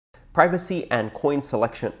Privacy and coin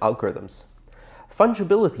selection algorithms.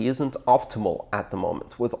 Fungibility isn't optimal at the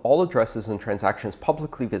moment, with all addresses and transactions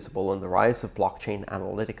publicly visible and the rise of blockchain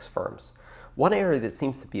analytics firms. One area that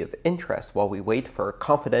seems to be of interest while we wait for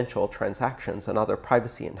confidential transactions and other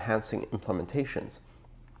privacy-enhancing implementations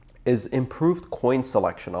is improved coin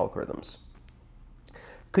selection algorithms.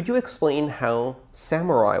 Could you explain how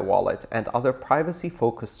Samurai Wallet and other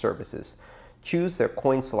privacy-focused services choose their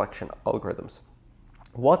coin selection algorithms?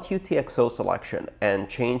 What UTXO selection and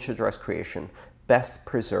change address creation best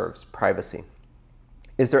preserves privacy?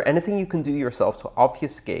 Is there anything you can do yourself to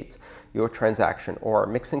obfuscate your transaction, or are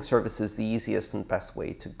mixing services the easiest and best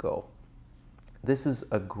way to go? This is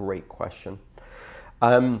a great question.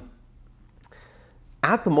 At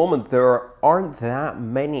the moment, there aren't that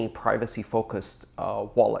many privacy-focused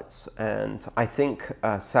wallets, and I think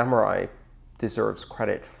Samurai deserves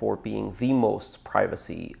credit for being the most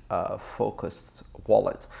privacy-focused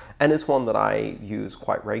wallet. And it's one that I use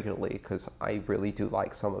quite regularly because I really do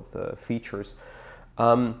like some of the features.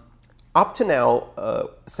 Up to now,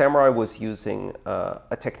 Samurai was using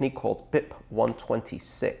a technique called BIP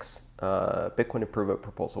 126, Bitcoin Improvement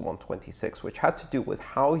Proposal 126, which had to do with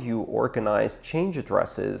how you organize change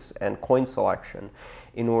addresses and coin selection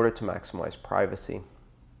in order to maximize privacy.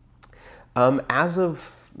 As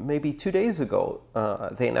of maybe 2 days ago,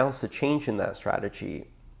 they announced a change in that strategy,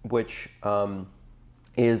 which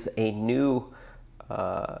is a new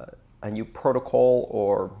protocol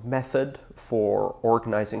or method for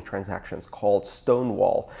organizing transactions called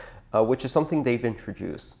Stonewall, which is something they've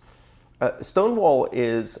introduced. Stonewall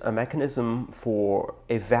is a mechanism for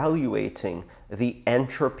evaluating the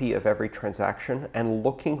entropy of every transaction and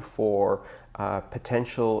looking for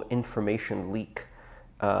potential information leak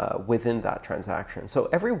within that transaction. So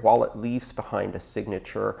every wallet leaves behind a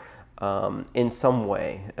signature in some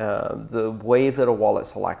way. The way that a wallet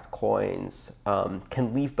selects coins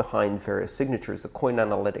can leave behind various signatures that coin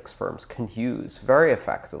analytics firms can use very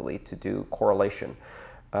effectively to do correlation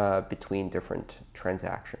between different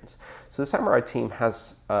transactions. So the Samurai team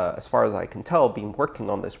has, as far as I can tell, been working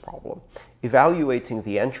on this problem, evaluating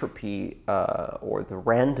the entropy or the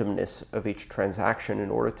randomness of each transaction in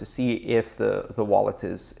order to see if the wallet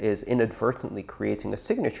is inadvertently creating a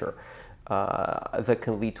signature that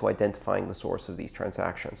can lead to identifying the source of these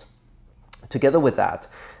transactions. Together with that,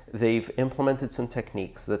 they've implemented some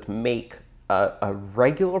techniques that make a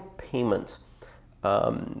regular payment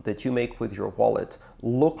that you make with your wallet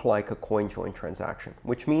look like a coin join transaction,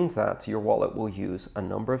 which means that your wallet will use a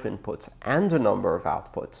number of inputs and a number of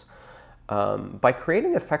outputs by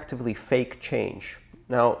creating effectively fake change.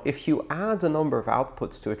 Now, if you add a number of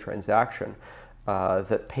outputs to a transaction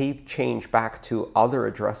that pay change back to other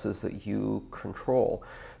addresses that you control,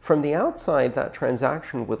 from the outside, that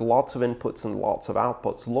transaction with lots of inputs and lots of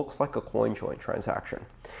outputs looks like a coin join transaction.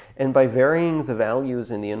 And by varying the values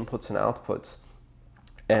in the inputs and outputs,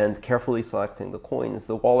 and carefully selecting the coins,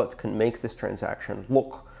 the wallet can make this transaction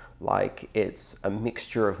look like it's a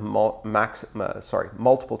mixture of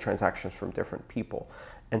multiple transactions from different people.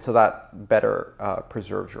 And so that better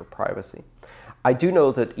preserves your privacy. I do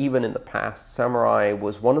know that even in the past, Samurai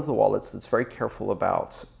was one of the wallets that's very careful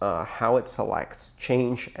about how it selects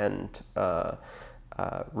change and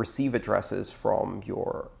receive addresses from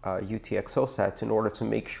your UTXO set in order to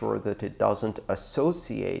make sure that it doesn't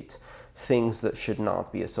associate things that should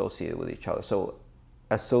not be associated with each other. So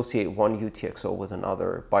associate one UTXO with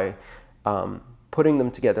another by putting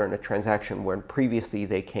them together in a transaction when previously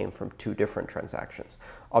they came from two different transactions.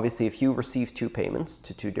 Obviously, if you receive two payments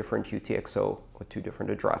to two different UTXO with two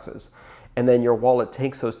different addresses, and then your wallet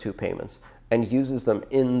takes those two payments and uses them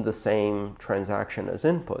in the same transaction as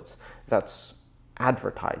inputs, that's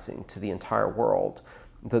advertising to the entire world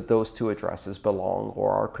that those two addresses belong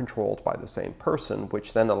or are controlled by the same person,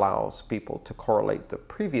 which then allows people to correlate the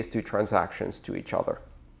previous two transactions to each other.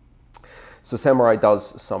 So Samurai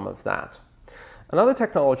does some of that. Another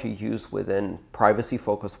technology used within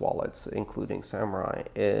privacy-focused wallets, including Samurai,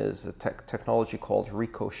 is a technology called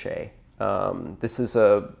Ricochet. This is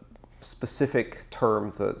a specific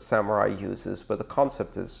term that Samurai uses, but the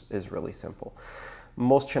concept is really simple.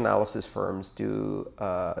 Most chainalysis firms do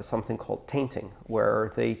something called tainting,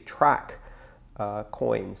 where they track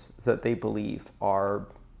coins that they believe are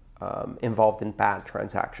involved in bad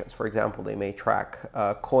transactions. For example, they may track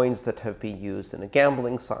coins that have been used in a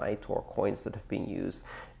gambling site, or coins that have been used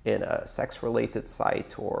in a sex-related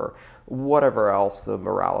site, or whatever else the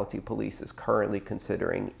morality police is currently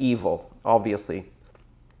considering evil. Obviously,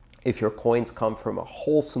 if your coins come from a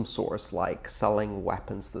wholesome source like selling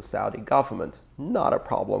weapons to the Saudi government, not a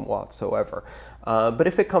problem whatsoever. But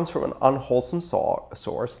if it comes from an unwholesome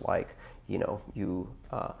source, like, you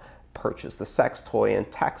purchased a sex toy in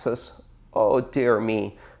Texas, oh dear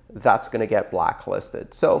me, that's going to get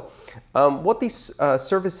blacklisted. So what these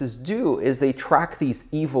services do is they track these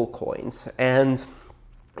evil coins. And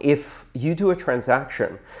if you do a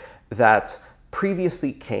transaction that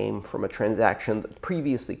previously came from a transaction that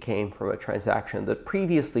previously came from a transaction that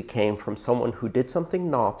previously came from someone who did something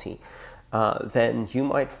naughty, then you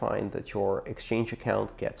might find that your exchange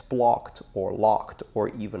account gets blocked or locked, or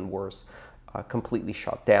even worse, completely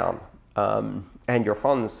shut down, and your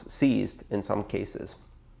funds seized in some cases.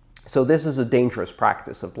 So this is a dangerous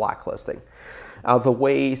practice of blacklisting. The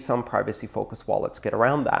way some privacy-focused wallets get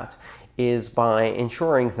around that is by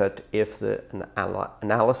ensuring that if the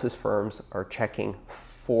analysis firms are checking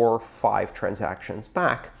 4 or 5 transactions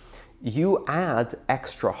back, you add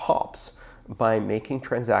extra hops by making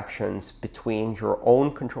transactions between your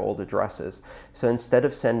own controlled addresses. So instead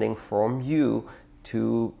of sending from you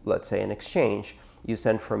to, let's say, an exchange, you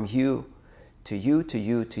send from you to you, to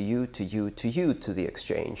you, to you, to you, to you, to the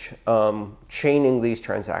exchange, chaining these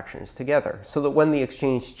transactions together, so that when the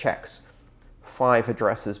exchange checks 5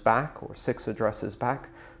 addresses back or 6 addresses back,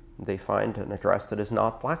 they find an address that is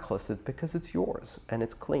not blacklisted because it's yours and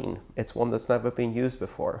it's clean. It's one that's never been used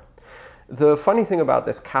before. The funny thing about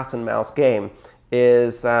this cat and mouse game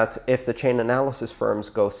is that if the chain analysis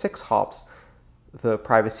firms go 6 hops, the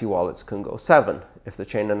privacy wallets can go 7. If the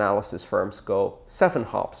chain analysis firms go 7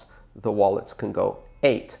 hops, the wallets can go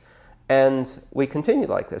 8. And we continue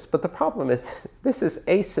like this. But the problem is this is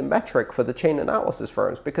asymmetric for the chain analysis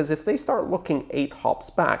firms, because if they start looking 8 hops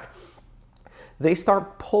back, they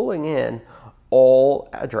start pulling in all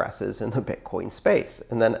addresses in the Bitcoin space.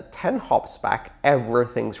 And then at 10 hops back,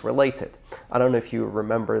 everything's related. I don't know if you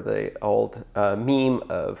remember the old meme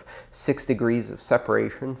of 6 degrees of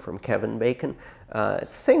separation from Kevin Bacon.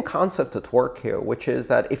 It's the same concept at work here, which is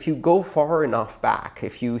that if you go far enough back,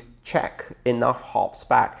 if you check enough hops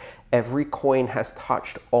back, every coin has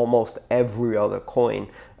touched almost every other coin,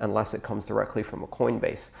 unless it comes directly from a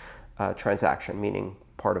Coinbase transaction, meaning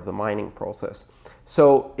part of the mining process.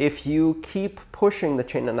 So if you keep pushing the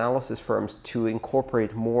chain analysis firms to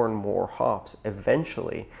incorporate more and more hops,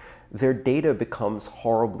 eventually their data becomes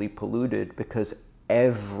horribly polluted because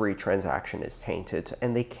every transaction is tainted,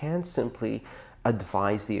 and they can't simply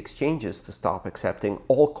advise the exchanges to stop accepting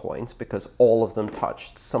all coins because all of them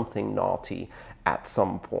touched something naughty at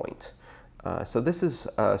some point. So this is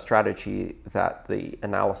a strategy that the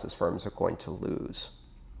analysis firms are going to lose.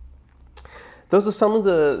 Those are some of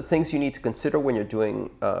the things you need to consider when you're doing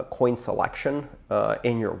coin selection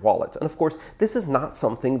in your wallet. And of course, this is not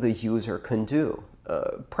something the user can do.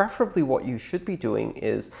 Preferably what you should be doing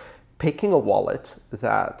is picking a wallet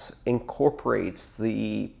that incorporates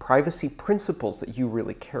the privacy principles that you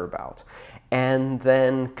really care about, and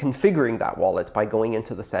then configuring that wallet by going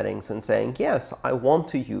into the settings and saying, yes, I want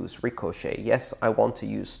to use Ricochet. Yes, I want to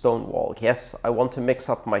use Stonewall. Yes, I want to mix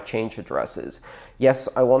up my change addresses. Yes,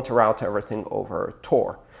 I want to route everything over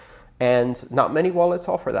Tor. And not many wallets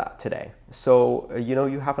offer that today. So,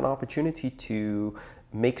 you have an opportunity to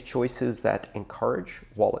make choices that encourage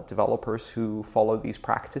wallet developers who follow these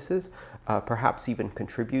practices, perhaps even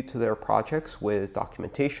contribute to their projects with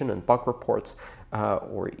documentation and bug reports,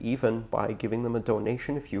 or even by giving them a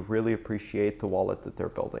donation if you really appreciate the wallet that they're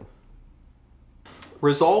building.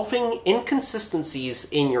 Resolving inconsistencies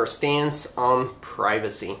in your stance on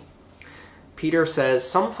privacy. Peter says,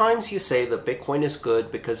 sometimes you say that Bitcoin is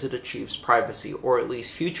good because it achieves privacy, or at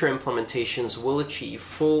least future implementations will achieve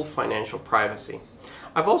full financial privacy.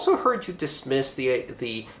 I've also heard you dismiss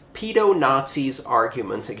the pedo-Nazis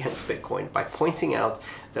argument against Bitcoin by pointing out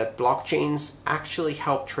that blockchains actually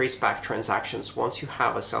help trace back transactions once you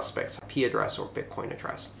have a suspect's IP address or Bitcoin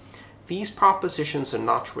address. These propositions are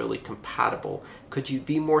not really compatible. Could you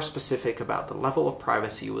be more specific about the level of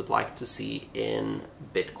privacy you would like to see in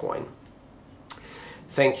Bitcoin?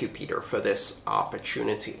 Thank you, Peter, for this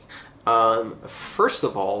opportunity. First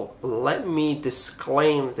of all, let me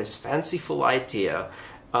disclaim this fanciful idea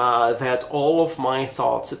that all of my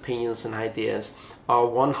thoughts, opinions, and ideas are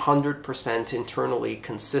 100% internally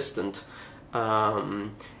consistent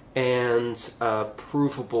and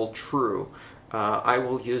provable true. I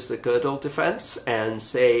will use the Gödel defense and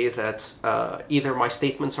say that either my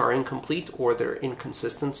statements are incomplete or they're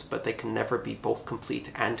inconsistent, but they can never be both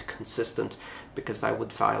complete and consistent because that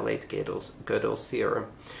would violate Gödel's theorem.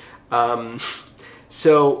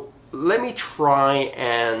 So let me try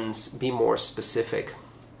and be more specific.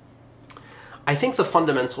 I think the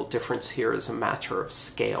fundamental difference here is a matter of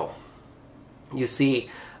scale. You see,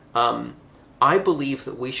 I believe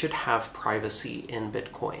that we should have privacy in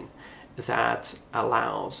Bitcoin that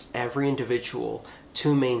allows every individual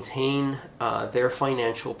to maintain their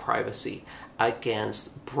financial privacy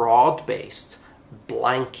against broad-based,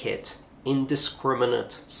 blanket,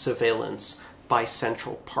 indiscriminate surveillance by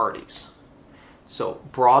central parties. So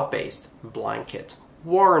broad-based, blanket,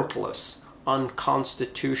 warrantless,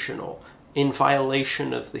 unconstitutional, in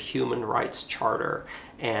violation of the Human Rights Charter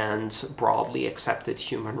and broadly accepted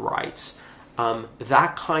human rights.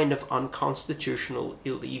 That kind of unconstitutional,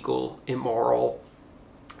 illegal, immoral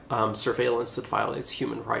surveillance that violates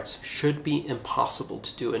human rights should be impossible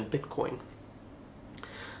to do in Bitcoin.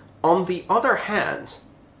 On the other hand,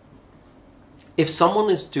 if someone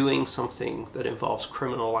is doing something that involves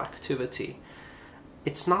criminal activity,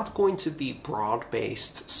 it's not going to be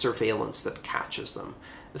broad-based surveillance that catches them.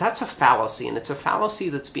 That's a fallacy, and it's a fallacy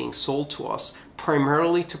that's being sold to us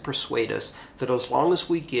primarily to persuade us that as long as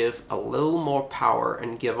we give a little more power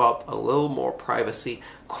and give up a little more privacy,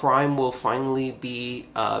 crime will finally be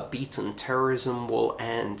beaten, terrorism will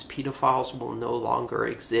end, pedophiles will no longer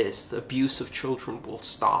exist, abuse of children will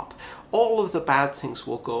stop, all of the bad things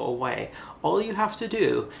will go away. All you have to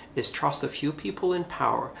do is trust a few people in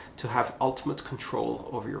power to have ultimate control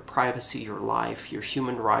over your privacy, your life, your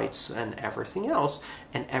human rights, and everything else,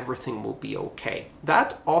 and everything will be okay.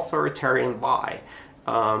 That authoritarian lie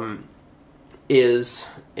is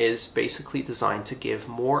basically designed to give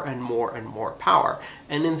more and more and more power.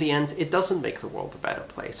 And in the end, it doesn't make the world a better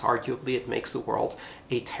place. Arguably, it makes the world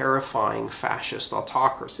a terrifying fascist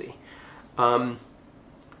autocracy.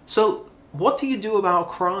 So what do you do about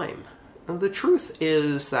crime? And the truth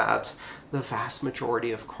is that the vast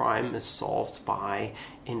majority of crime is solved by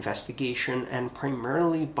investigation and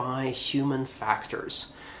primarily by human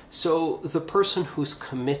factors. So the person who's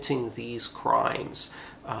committing these crimes,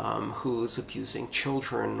 who's abusing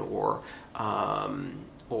children or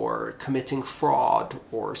committing fraud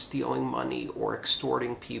or stealing money or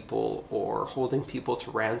extorting people or holding people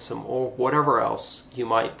to ransom or whatever else you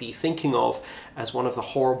might be thinking of as one of the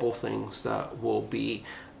horrible things that will be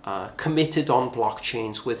committed on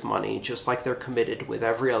blockchains with money, just like they're committed with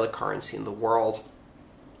every other currency in the world.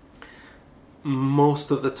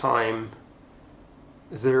 Most of the time,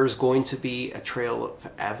 there's going to be a trail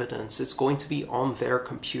of evidence. It's going to be on their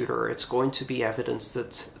computer. It's going to be evidence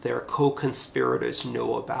that their co-conspirators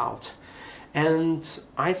know about. And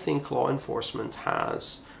I think law enforcement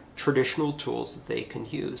has traditional tools that they can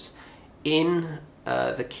use. In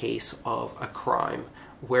the case of a crime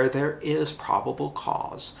where there is probable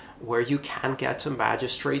cause, where you can get a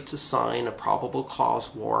magistrate to sign a probable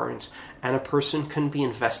cause warrant, and a person can be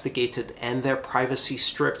investigated and their privacy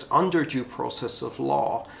stripped under due process of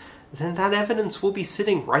law, then that evidence will be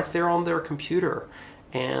sitting right there on their computer.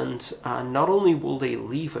 And not only will they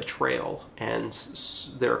leave a trail, and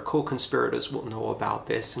their co-conspirators will know about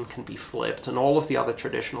this and can be flipped, and all of the other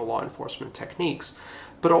traditional law enforcement techniques,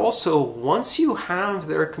 but also once you have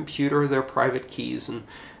their computer, their private keys, and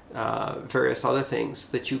various other things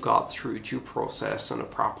that you got through due process and a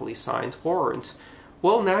properly signed warrant,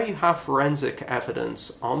 well, now you have forensic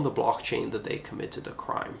evidence on the blockchain that they committed a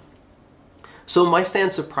crime. So my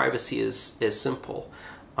stance of privacy is simple.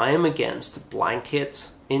 I am against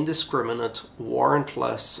blanket, indiscriminate,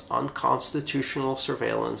 warrantless, unconstitutional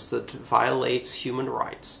surveillance that violates human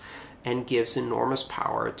rights and gives enormous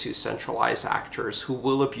power to centralized actors who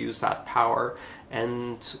will abuse that power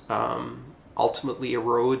and ultimately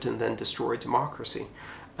erode and then destroy democracy.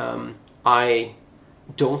 I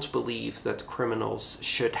don't believe that criminals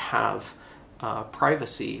should have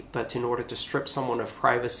privacy, but in order to strip someone of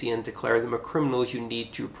privacy and declare them a criminal, you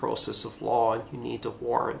need due process of law and you need a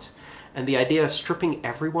warrant. And the idea of stripping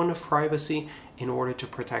everyone of privacy in order to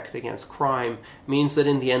protect against crime means that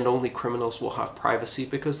in the end only criminals will have privacy,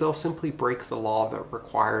 because they'll simply break the law that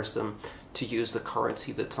requires them to use the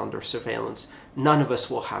currency that's under surveillance. None of us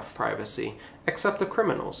will have privacy except the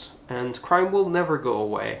criminals, and crime will never go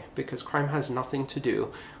away because crime has nothing to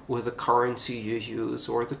do with the currency you use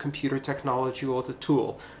or the computer technology or the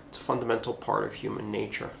tool. It's a fundamental part of human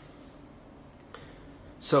nature.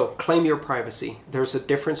 So claim your privacy. There's a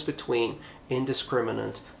difference between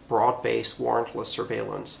indiscriminate, broad-based, warrantless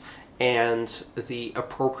surveillance and the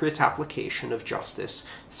appropriate application of justice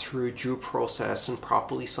through due process and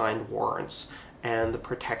properly signed warrants and the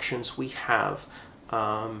protections we have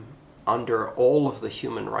under all of the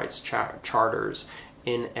human rights charters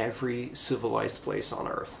in every civilized place on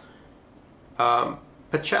Earth.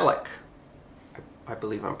 Pachelik, I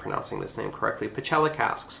believe I'm pronouncing this name correctly, Pachelik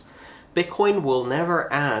asks, Bitcoin will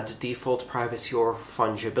never add default privacy or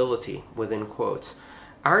fungibility, within quotes.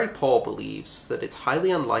 Ari Paul believes that it's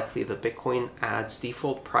highly unlikely that Bitcoin adds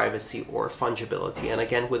default privacy or fungibility, and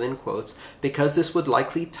again within quotes, because this would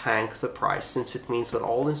likely tank the price, since it means that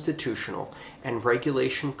all institutional and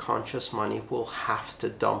regulation-conscious money will have to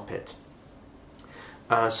dump it.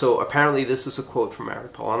 So apparently this is a quote from Ari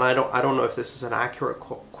Paul, and I don't know if this is an accurate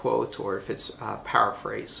quote or if it's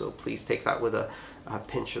paraphrased, so please take that with a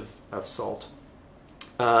pinch of salt.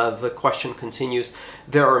 The question continues,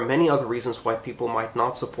 there are many other reasons why people might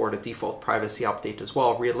not support a default privacy update as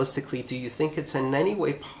well. Realistically, do you think it's in any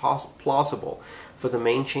way plausible for the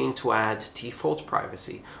main chain to add default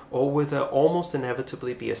privacy, or will there almost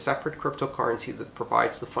inevitably be a separate cryptocurrency that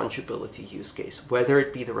provides the fungibility use case, whether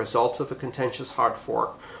it be the result of a contentious hard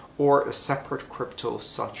fork or a separate crypto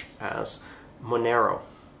such as Monero?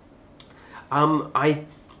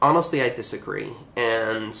 Honestly, I disagree.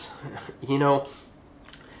 And, you know,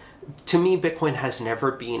 to me, Bitcoin has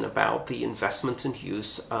never been about the investment and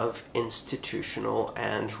use of institutional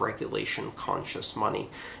and regulation-conscious money.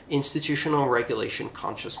 Institutional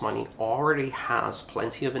regulation-conscious money already has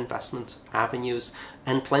plenty of investment avenues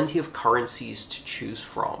and plenty of currencies to choose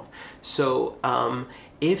from. So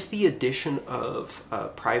if the addition of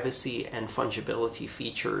privacy and fungibility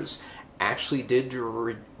features actually did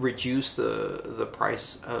reduce the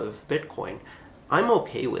price of Bitcoin, I'm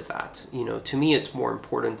okay with that. You know, to me, it's more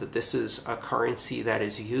important that this is a currency that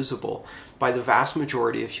is usable by the vast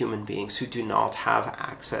majority of human beings who do not have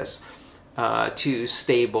access to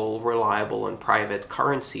stable, reliable, and private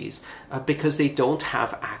currencies because they don't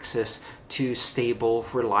have access to stable,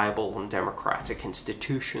 reliable, and democratic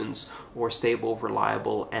institutions or stable,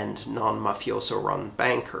 reliable, and non-mafioso-run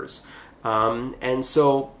bankers. And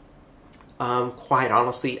so, quite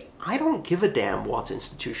honestly, I don't give a damn what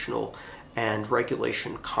institutional and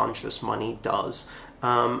regulation-conscious money does.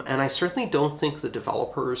 And I certainly don't think the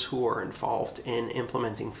developers who are involved in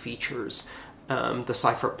implementing features, the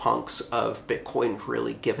cypherpunks of Bitcoin,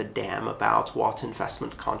 really give a damn about what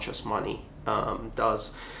investment-conscious money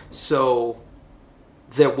does. So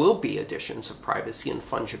there will be additions of privacy and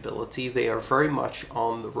fungibility. They are very much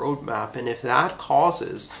on the roadmap, and if that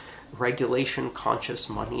causes regulation-conscious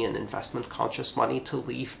money and investment-conscious money to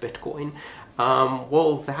leave Bitcoin,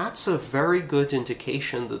 well, that's a very good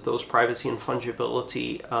indication that those privacy and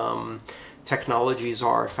fungibility technologies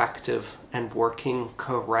are effective and working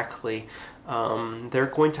correctly. They're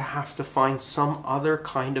going to have to find some other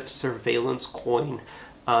kind of surveillance coin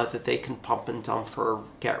that they can pump and dump for a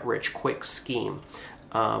get-rich-quick scheme.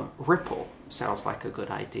 Ripple sounds like a good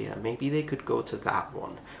idea. Maybe they could go to that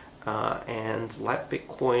one. And let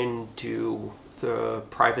Bitcoin do the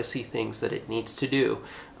privacy things that it needs to do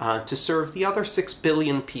to serve the other 6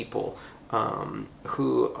 billion people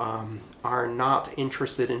who are not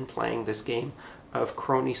interested in playing this game of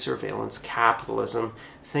crony surveillance capitalism.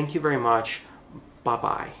 Thank you very much.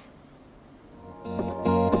 Bye-bye.